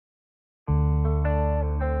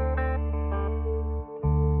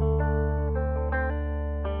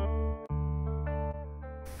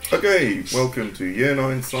Okay, welcome to Year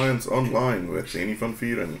 9 Science Online with Any Van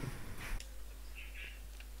Vieren.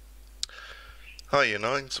 Hi Year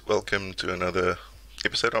 9s, welcome to another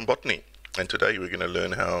episode on botany. And today we're going to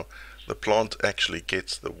learn how the plant actually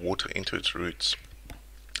gets the water into its roots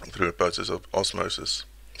through a process of osmosis.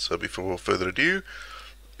 So before further ado,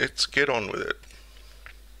 let's get on with it.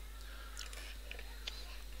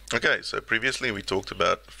 Okay, so previously we talked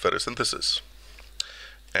about photosynthesis,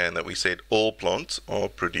 and that we said all plants are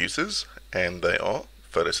producers and they are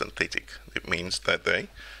photosynthetic. It means that they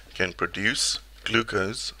can produce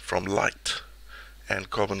glucose from light and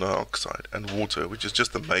carbon dioxide and water, which is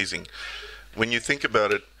just amazing. When you think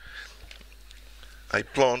about it, a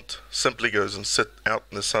plant simply goes and sits out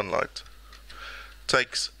in the sunlight,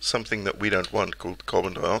 takes something that we don't want called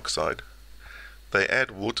carbon dioxide, they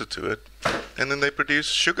add water to it, and then they produce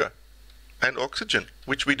sugar and oxygen,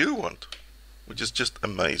 which we do want, which is just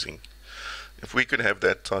amazing. If we could have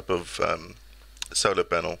that type of solar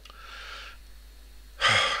panel,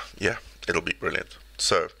 yeah, it'll be brilliant.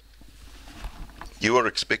 So, you are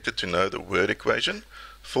expected to know the word equation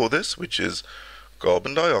for this, which is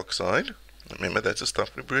carbon dioxide, remember that's the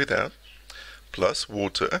stuff we breathe out, plus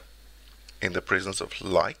water in the presence of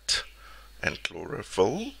light and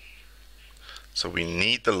chlorophyll. So we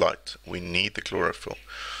need the light, we need the chlorophyll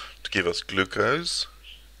to give us glucose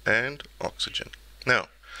and oxygen. Now,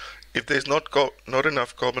 if there's not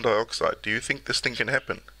enough carbon dioxide, do you think this thing can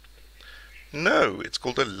happen? No, it's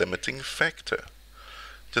called a limiting factor.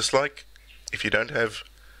 Just like if you don't have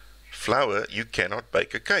flour, you cannot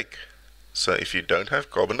bake a cake. So if you don't have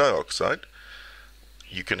carbon dioxide,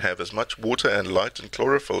 you can have as much water and light and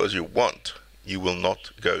chlorophyll as you want. You will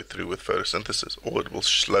not go through with photosynthesis, or it will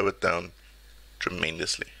slow it down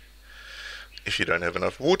tremendously. If you don't have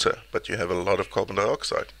enough water, but you have a lot of carbon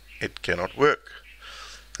dioxide, it cannot work.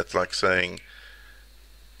 That's like saying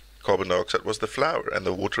carbon dioxide was the flour and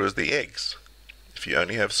the water is the eggs. If you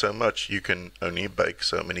only have so much, you can only bake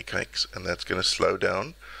so many cakes, and that's going to slow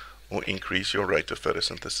down or increase your rate of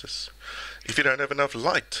photosynthesis. If you don't have enough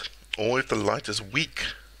light, or if the light is weak,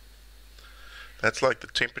 that's like the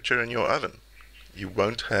temperature in your oven. You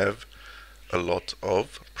won't have a lot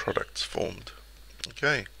of products formed.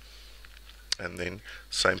 Okay, and then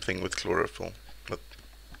same thing with chlorophyll.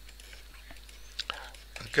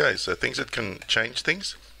 Okay, so things that can change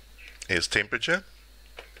things is temperature.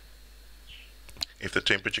 If the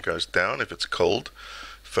temperature goes down, if it's cold,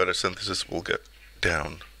 photosynthesis will go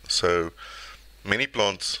down. So many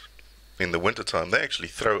plants in the wintertime, they actually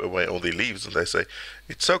throw away all their leaves and they say,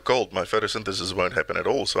 it's so cold, my photosynthesis won't happen at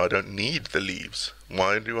all, so I don't need the leaves.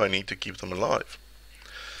 Why do I need to keep them alive?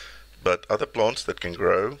 But other plants that can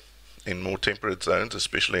grow in more temperate zones,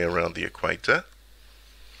 especially around the equator,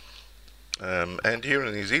 and here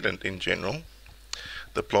in New Zealand in general,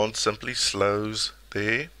 the plant simply slows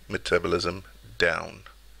their metabolism down.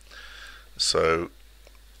 So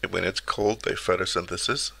when it's cold, they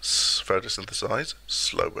photosynthesize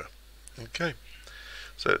slower. Okay,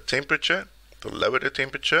 so temperature, the lower the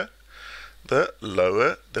temperature, the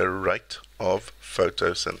lower the rate of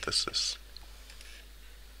photosynthesis.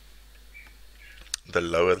 The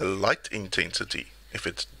lower the light intensity. If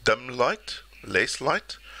it's dim light, less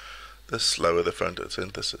light, the slower the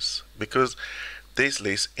photosynthesis, because there's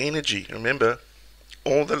less energy. Remember,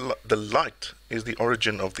 all the light is the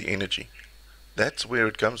origin of the energy. That's where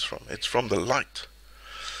it comes from. It's from the light.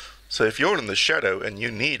 So if you're in the shadow and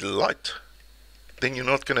you need light, then you're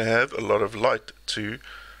not going to have a lot of light to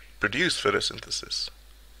produce photosynthesis.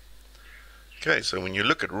 Okay, so when you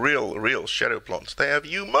look at real shadow plants, they have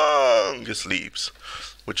humongous leaves,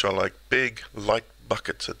 which are like big light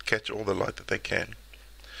buckets that catch all the light that they can.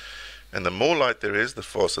 And the more light there is, the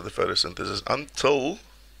faster the photosynthesis, until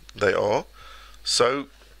they are so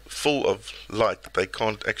full of light that they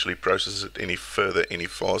can't actually process it any further, any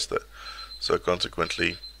faster. So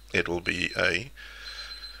consequently, it will be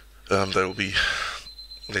they'll be,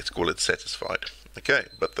 let's call it satisfied. Okay,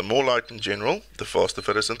 but the more light in general, the faster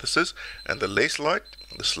photosynthesis, and the less light,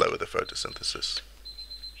 the slower the photosynthesis.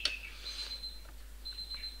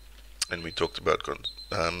 And we talked about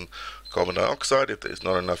carbon dioxide. If there's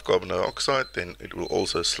not enough carbon dioxide, then it will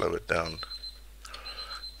also slow it down.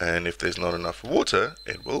 And if there's not enough water,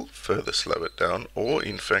 it will further slow it down, or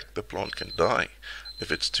in fact the plant can die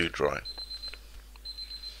if it's too dry.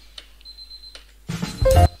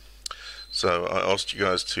 So I asked you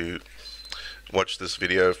guys to watch this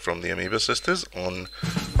video from the Amoeba Sisters on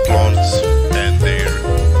plants and their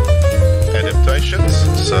adaptations.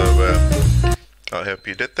 So I hope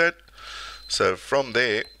you did that. So from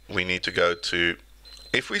there we need to go to,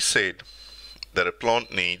 if we said that a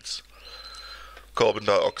plant needs carbon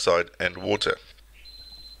dioxide and water.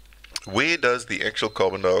 Where does the actual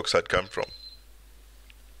carbon dioxide come from?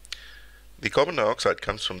 The carbon dioxide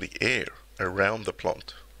comes from the air around the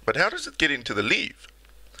plant. But how does it get into the leaf?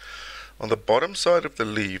 On the bottom side of the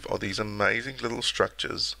leaf are these amazing little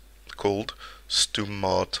structures called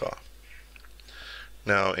stomata.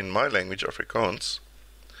 Now, in my language, Afrikaans,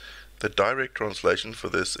 the direct translation for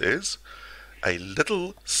this is a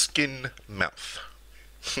little skin mouth.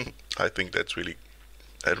 I think that's really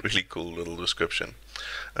a really cool little description.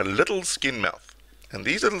 A little skin mouth. And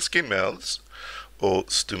these little skin mouths, or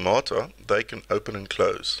stomata, they can open and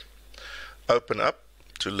close. Open up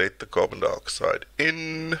to let the carbon dioxide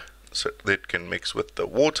in, so that it can mix with the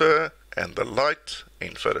water and the light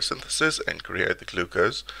in photosynthesis and create the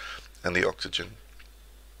glucose and the oxygen.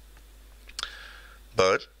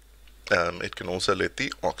 But it can also let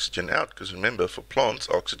the oxygen out, because remember, for plants,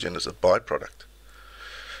 oxygen is a byproduct.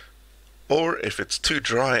 Or if it's too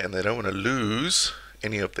dry and they don't want to lose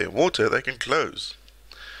any of their water, they can close.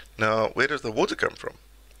 Now, where does the water come from?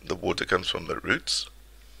 The water comes from the roots,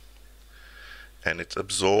 and it's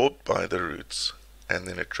absorbed by the roots, and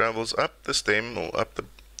then it travels up the stem or up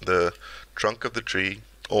the trunk of the tree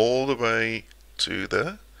all the way to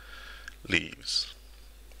the leaves.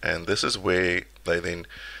 And this is where they then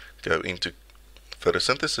go into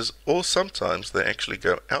photosynthesis, or sometimes they actually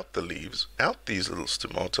go out the leaves, out these little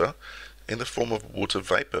stomata, in the form of water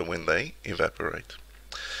vapor when they evaporate.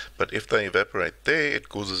 But if they evaporate there, it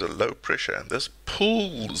causes a low pressure, and this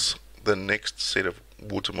pulls the next set of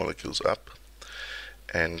water molecules up,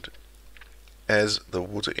 and as the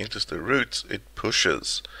water enters the roots, it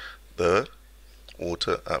pushes the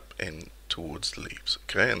water up and towards the leaves.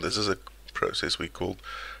 Okay, and this is a process we call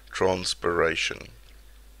transpiration.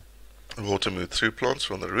 Water moves through plants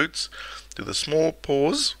from the roots to the small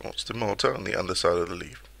pores or stomata on the underside of the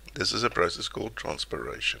leaf. This is a process called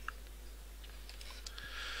transpiration.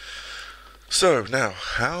 So now,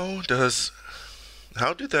 how did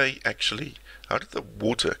the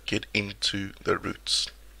water get into the roots?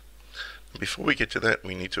 Before we get to that,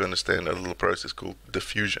 we need to understand a little process called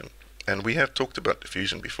diffusion. And we have talked about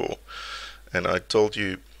diffusion before. And I told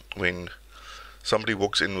you, when somebody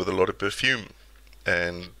walks in with a lot of perfume,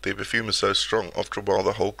 and their perfume is so strong, after a while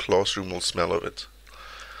the whole classroom will smell of it.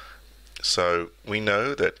 So we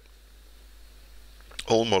know that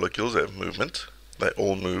all molecules have movement. They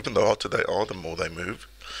all move, and the hotter they are, the more they move.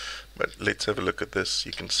 But let's have a look at this.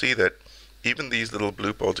 You can see that even these little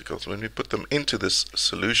blue particles, when we put them into this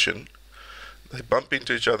solution, they bump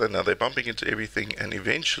into each other. Now they're bumping into everything, and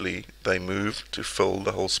eventually they move to fill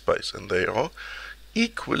the whole space, and they are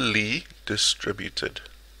equally distributed.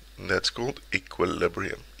 And that's called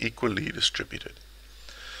equilibrium, equally distributed.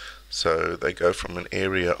 So they go from an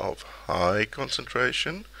area of high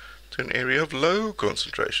concentration to an area of low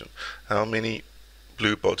concentration. How many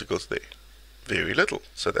blue particles there? Very little.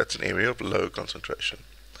 So that's an area of low concentration.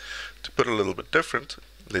 To put it a little bit different,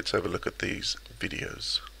 let's have a look at these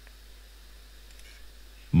videos.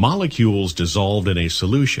 Molecules dissolved in a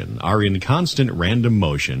solution are in constant random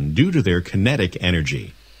motion due to their kinetic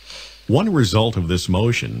energy. One result of this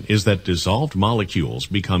motion is that dissolved molecules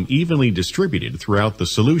become evenly distributed throughout the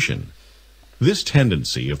solution. This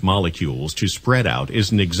tendency of molecules to spread out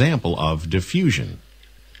is an example of diffusion.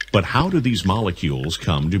 But how do these molecules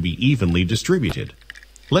come to be evenly distributed?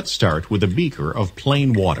 Let's start with a beaker of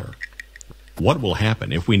plain water. What will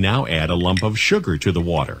happen if we now add a lump of sugar to the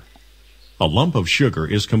water? A lump of sugar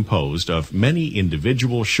is composed of many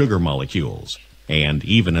individual sugar molecules, and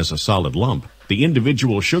even as a solid lump, the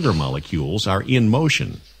individual sugar molecules are in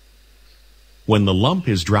motion. When the lump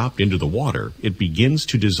is dropped into the water, it begins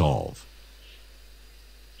to dissolve.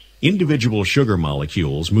 Individual sugar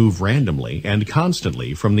molecules move randomly and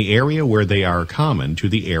constantly from the area where they are common to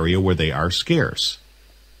the area where they are scarce.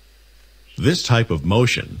 This type of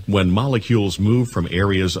motion, when molecules move from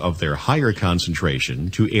areas of their higher concentration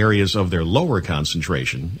to areas of their lower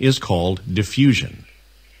concentration, is called diffusion.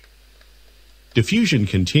 Diffusion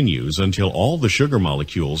continues until all the sugar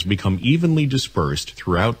molecules become evenly dispersed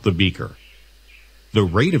throughout the beaker. The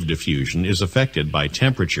rate of diffusion is affected by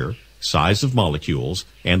temperature, size of molecules,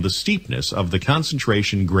 and the steepness of the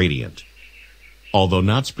concentration gradient. Although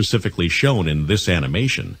not specifically shown in this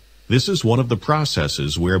animation, this is one of the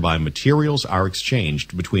processes whereby materials are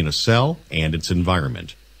exchanged between a cell and its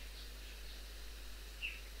environment.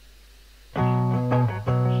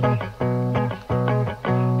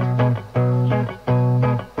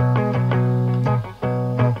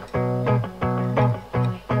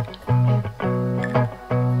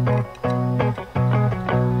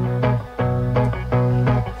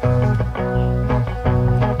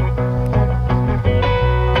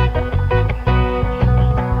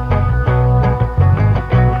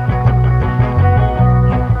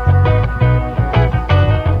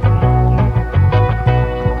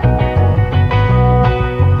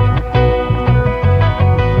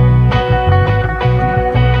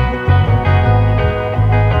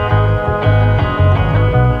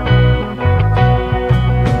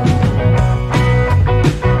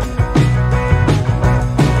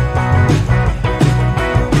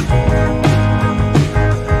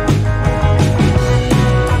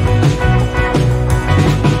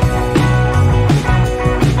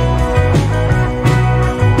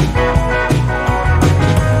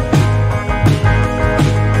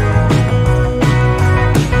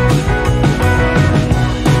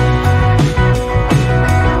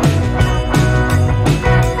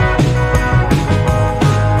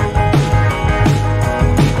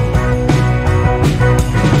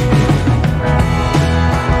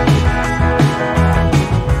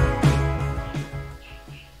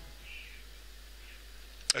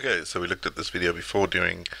 this video before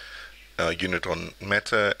during our unit on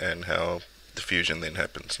matter and how diffusion then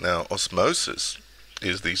happens. Now, osmosis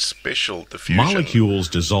is the special diffusion Molecules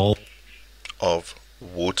dissolve of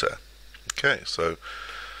water. Okay, so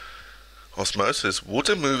osmosis,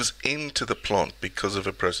 water moves into the plant because of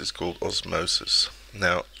a process called osmosis.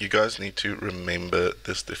 Now, you guys need to remember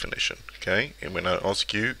this definition, okay? And when I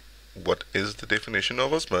ask you what is the definition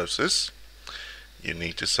of osmosis, you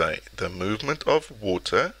need to say the movement of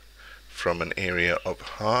water from an area of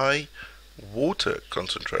high water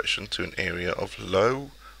concentration to an area of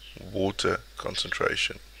low water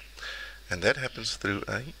concentration. And that happens through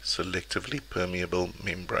a selectively permeable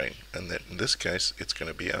membrane. And then in this case, it's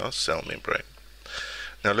going to be our cell membrane.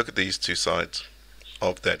 Now look at these two sides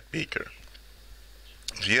of that beaker.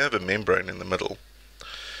 If you have a membrane in the middle,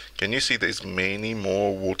 can you see there's many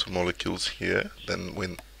more water molecules here than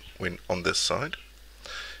when on this side?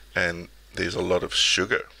 And there's a lot of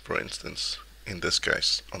sugar, for instance, in this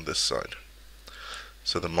case, on this side.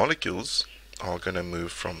 So the molecules are going to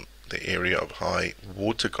move from the area of high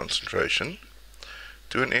water concentration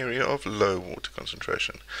to an area of low water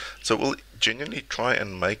concentration. So we'll genuinely try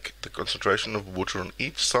and make the concentration of water on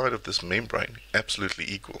each side of this membrane absolutely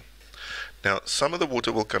equal. Now, some of the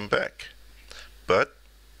water will come back, but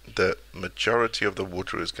the majority of the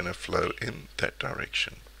water is going to flow in that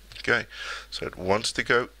direction. Okay, so it wants to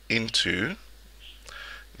go into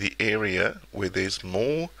the area where there's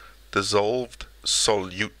more dissolved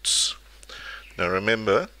solutes. Now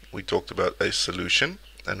remember, we talked about a solution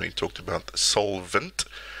and we talked about the solvent.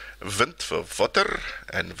 Vent for water,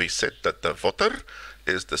 and we said that the water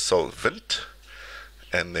is the solvent,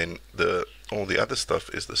 and then all the other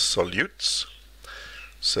stuff is the solutes.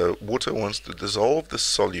 So water wants to dissolve the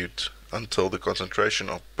solute until the concentration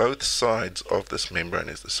of both sides of this membrane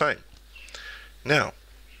is the same. Now,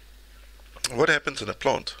 what happens in a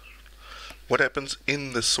plant? What happens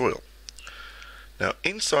in the soil? Now,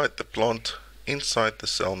 inside the plant, inside the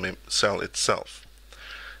cell itself,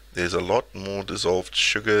 there's a lot more dissolved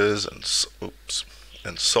sugars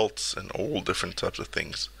and salts and all different types of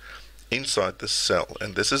things inside the cell.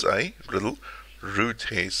 And this is a little root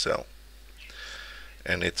hair cell.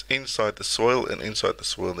 And it's inside the soil, and inside the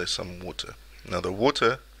soil there's some water. Now the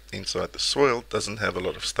water inside the soil doesn't have a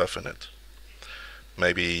lot of stuff in it.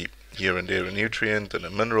 Maybe here and there a nutrient and a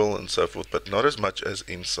mineral and so forth, but not as much as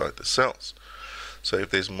inside the cells. So if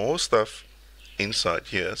there's more stuff inside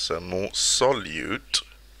here, so more solute,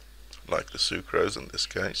 like the sucrose in this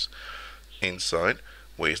case, inside,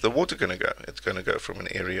 where's the water going to go? It's going to go from an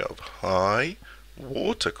area of high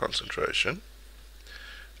water concentration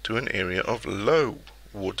to an area of low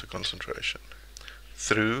water concentration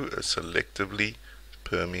through a selectively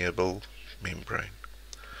permeable membrane.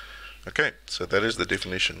 Okay, so that is the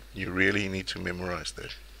definition. You really need to memorize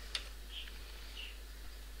that.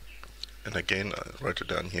 And again, I wrote it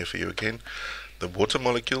down here for you again. The water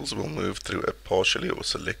molecules will move through a partially or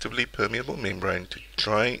selectively permeable membrane to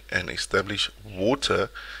try and establish water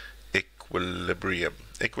equilibrium.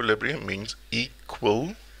 Equilibrium means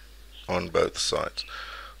equal on both sides,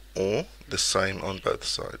 or the same on both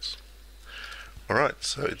sides. Alright,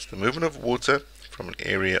 so it's the movement of water from an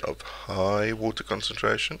area of high water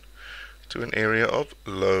concentration to an area of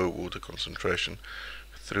low water concentration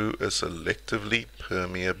through a selectively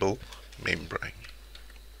permeable membrane.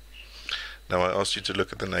 Now I asked you to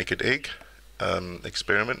look at the naked egg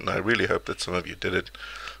experiment, and I really hope that some of you did it.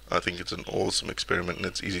 I think it's an awesome experiment and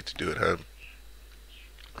it's easy to do at home.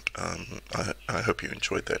 I hope you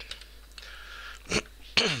enjoyed that.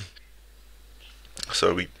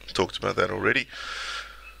 So we talked about that already.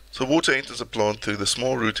 So water enters a plant through the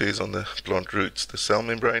small root hairs on the plant roots. The cell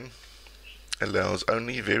membrane allows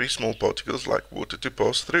only very small particles like water to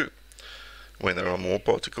pass through. When there are more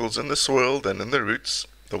particles in the soil than in the roots,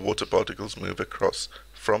 the water particles move across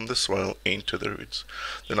from the soil into the roots.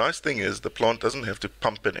 The nice thing is the plant doesn't have to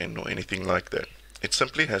pump it in or anything like that. It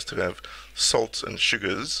simply has to have salts and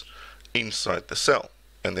sugars inside the cell,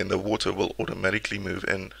 and then the water will automatically move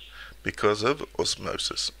in because of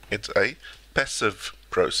osmosis. It's a passive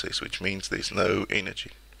process, which means there's no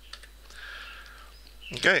energy.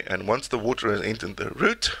 Okay, and once the water has entered the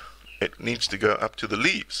root, it needs to go up to the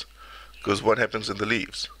leaves, because what happens in the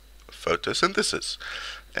leaves? Photosynthesis.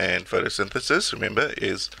 And photosynthesis, remember,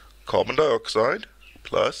 is carbon dioxide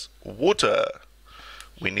plus water.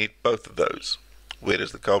 We need both of those. Where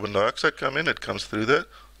does the carbon dioxide come in? It comes through the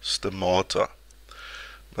stomata,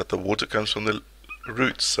 but the water comes from the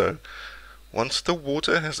roots. So once the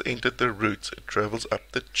water has entered the roots, it travels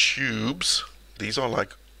up the tubes. These are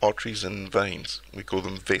like arteries and veins. We call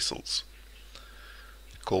them vessels,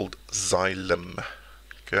 called xylem.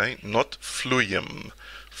 Okay, not phloem.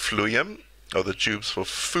 Phloem are the tubes for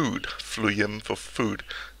food. Phloem for food.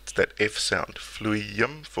 It's that F sound.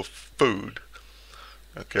 Phloem for food.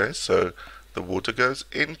 Okay, so the water goes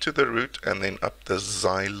into the root and then up the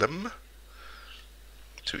xylem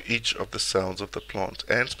to each of the cells of the plant,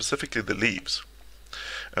 and specifically the leaves.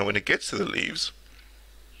 And when it gets to the leaves,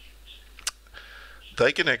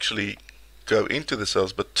 they can actually go into the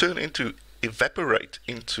cells but evaporate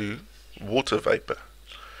into water vapor,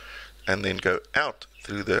 and then go out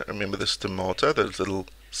through remember the stomata, those little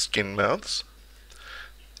skin mouths?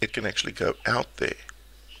 It can actually go out there.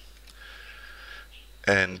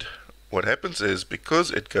 And what happens is,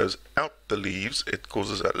 because it goes out the leaves, it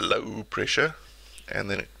causes a low pressure, and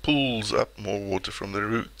then it pulls up more water from the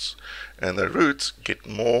roots. And the roots get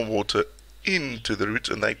more water into the roots,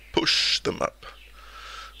 and they push them up.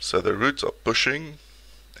 So the roots are pushing,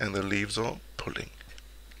 and the leaves are pulling.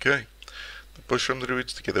 Okay. The push from the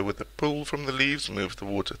roots together with the pull from the leaves moves the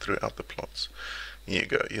water throughout the plants. Here you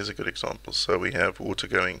go. Here's a good example. So we have water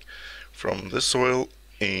going from the soil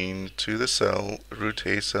into the cell, root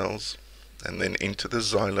hair cells, and then into the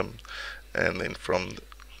xylem, and then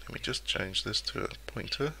let me just change this to a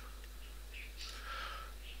pointer,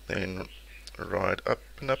 then right up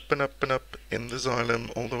and up and up and up in the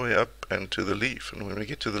xylem, all the way up and to the leaf. And when we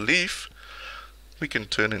get to the leaf, we can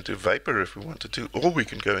turn into vapor if we wanted to, or we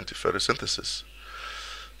can go into photosynthesis.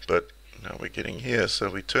 But now we're getting here,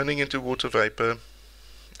 so we're turning into water vapor,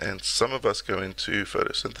 and some of us go into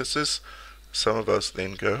photosynthesis, some of us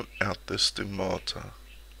then go out the stomata.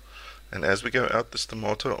 And as we go out the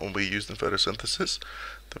stomata, or we use in photosynthesis,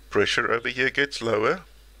 the pressure over here gets lower,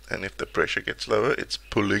 and if the pressure gets lower, it's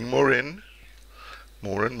pulling more in,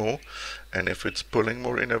 more and more, and if it's pulling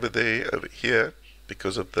more in over here,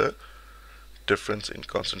 because of the difference in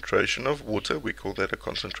concentration of water, we call that a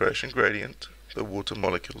concentration gradient, the water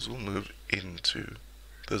molecules will move into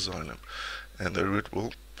the xylem, and the root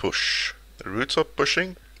will push. The roots are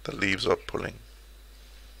pushing, the leaves are pulling.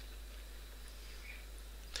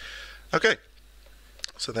 Okay,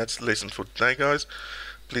 so that's the lesson for today, guys.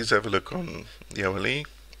 Please have a look on the OLE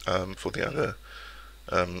for the other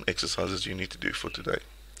exercises you need to do for today.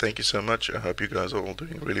 Thank you so much. I hope you guys are all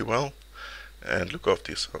doing really well, and look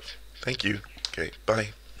after yourself. Thank you. Okay, bye.